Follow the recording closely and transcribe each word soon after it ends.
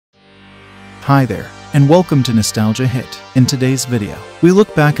Hi there, and welcome to Nostalgia Hit. In today's video, we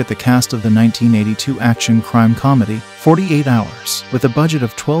look back at the cast of the 1982 action crime comedy 48 Hours with a budget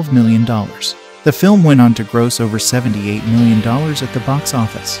of $12 million. The film went on to gross over $78 million at the box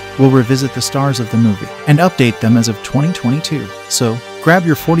office. We'll revisit the stars of the movie and update them as of 2022. So, grab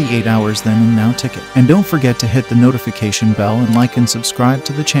your 48 Hours then and now ticket. And don't forget to hit the notification bell and like and subscribe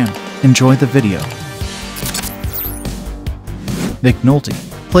to the channel. Enjoy the video. Nolte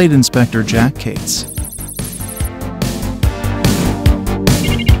played Inspector Jack Cates.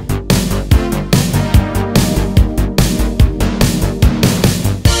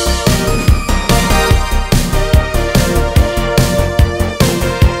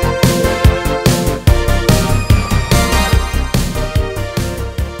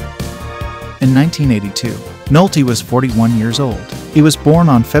 In 1982, Nolte was 41 years old. He was born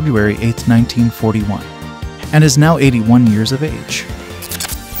on February 8, 1941, and is now 81 years of age.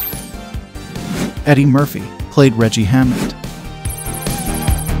 Eddie Murphy played Reggie Hammond.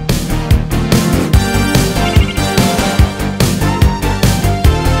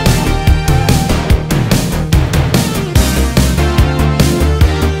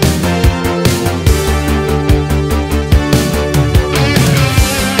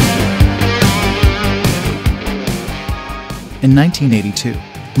 In 1982,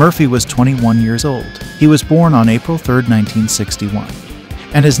 Murphy was 21 years old. He was born on April 3, 1961,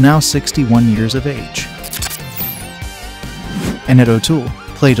 and is now 61 years of age. Annette O'Toole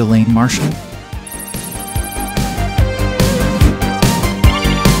played Elaine Marshall.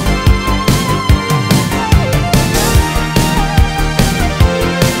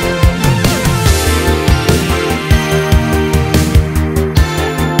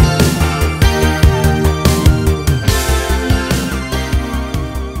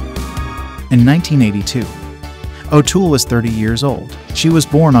 In 1982, O'Toole was 30 years old. She was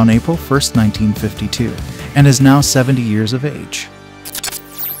born on April 1, 1952, and is now 70 years of age.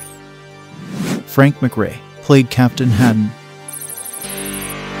 Frank Mcrae played Captain Haden.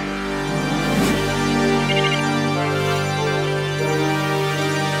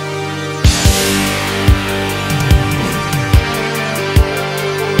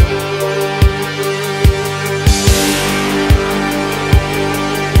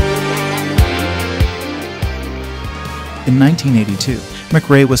 In 1982,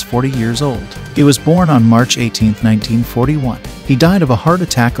 Mcrae was 40 years old. He was born on March 18, 1941. He died of a heart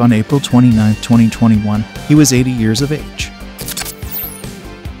attack on April 29, 2021. He was 80 years of age.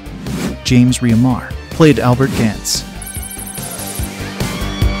 James Remar played Albert Ganz.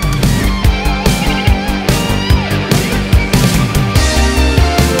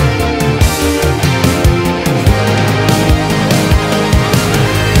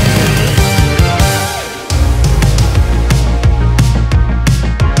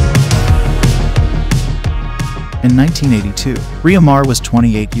 In 1982, Remar was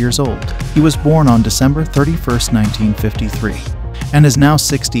 28 years old. He was born on December 31, 1953, and is now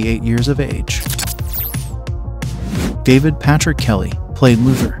 68 years of age. David Patrick Kelly played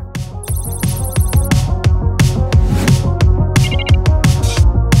Luther.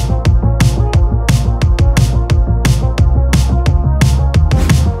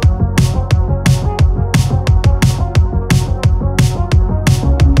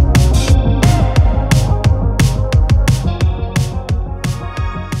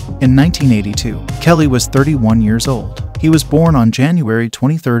 In 1982, Kelly was 31 years old. He was born on January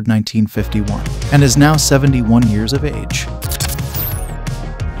 23, 1951, and is now 71 years of age.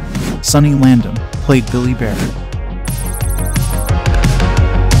 Sonny Landham played Billy Bear.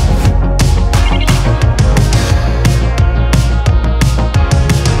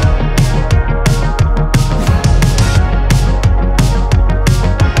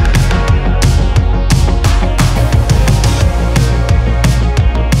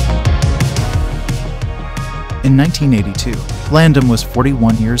 In 1982, Landham was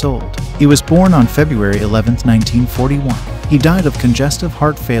 41 years old. He was born on February 11, 1941. He died of congestive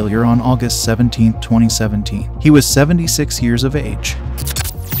heart failure on August 17, 2017. He was 76 years of age.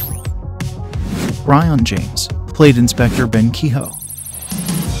 Brion James played Inspector Ben Kehoe.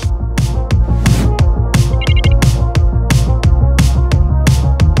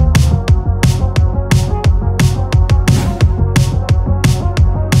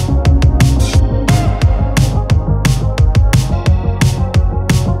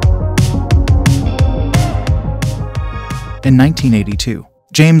 In 1982,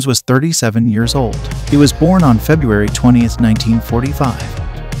 James was 37 years old. He was born on February 20,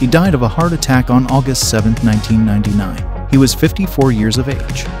 1945. He died of a heart attack on August 7, 1999. He was 54 years of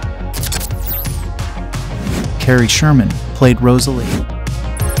age. Sherman played Rosalie.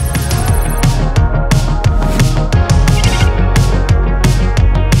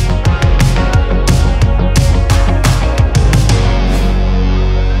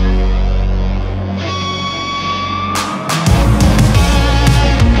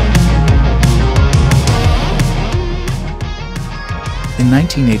 In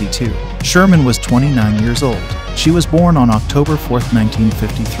 1982, Sherman was 29 years old. She was born on October 4,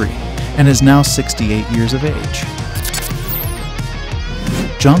 1953, and is now 68 years of age.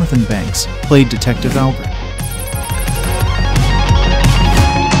 Jonathan Banks played Detective Algren.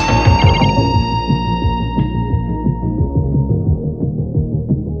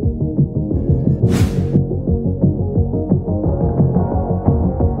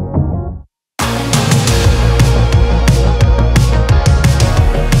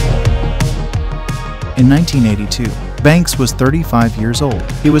 In 1982, Banks was 35 years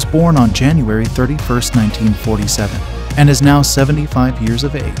old. He was born on January 31, 1947, and is now 75 years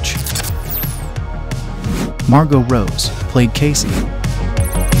of age. Margot Rose played Casey.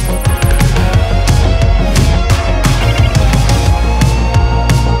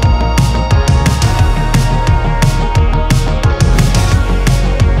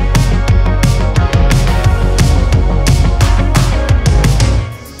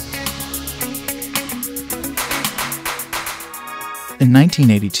 In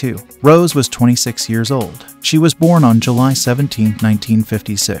 1982, Rose was 26 years old. She was born on July 17,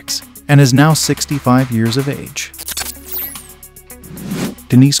 1956, and is now 65 years of age.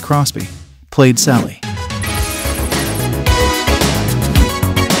 Denise Crosby played Sally.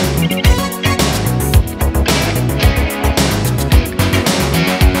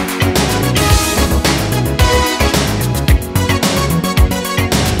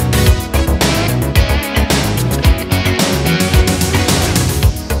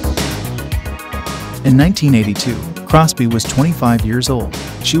 In 1982, Crosby was 25 years old.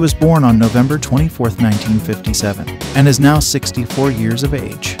 She was born on November 24, 1957, and is now 64 years of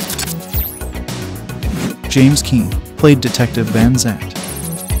age. James Keane played Detective Vanzant.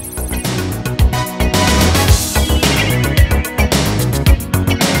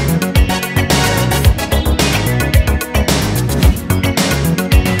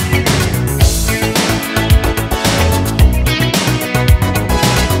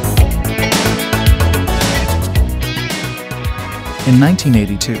 In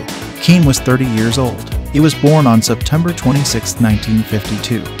 1982, Keane was 30 years old. He was born on September 26,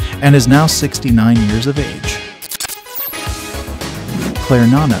 1952, and is now 69 years of age. Clare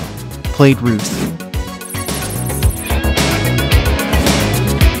Nono played Ruth.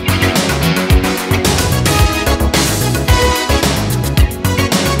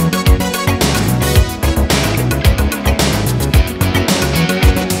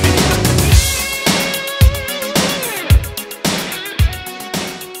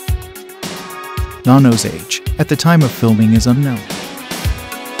 Nono's age at the time of filming is unknown.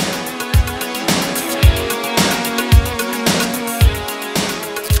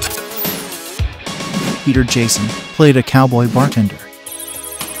 Peter Jason played a cowboy bartender.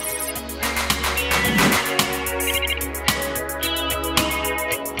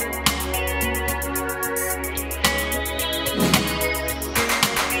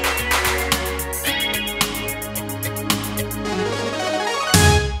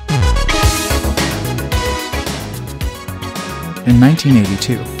 In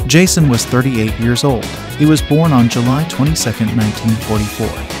 1982, Jason was 38 years old. He was born on July 22,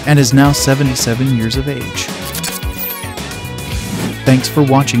 1944, and is now 77 years of age. Thanks for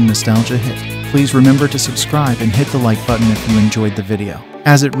watching Nostalgia Hit. Please remember to subscribe and hit the like button if you enjoyed the video,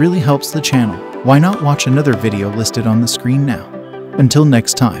 as it really helps the channel. Why not watch another video listed on the screen now? Until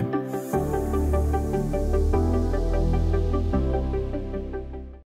next time.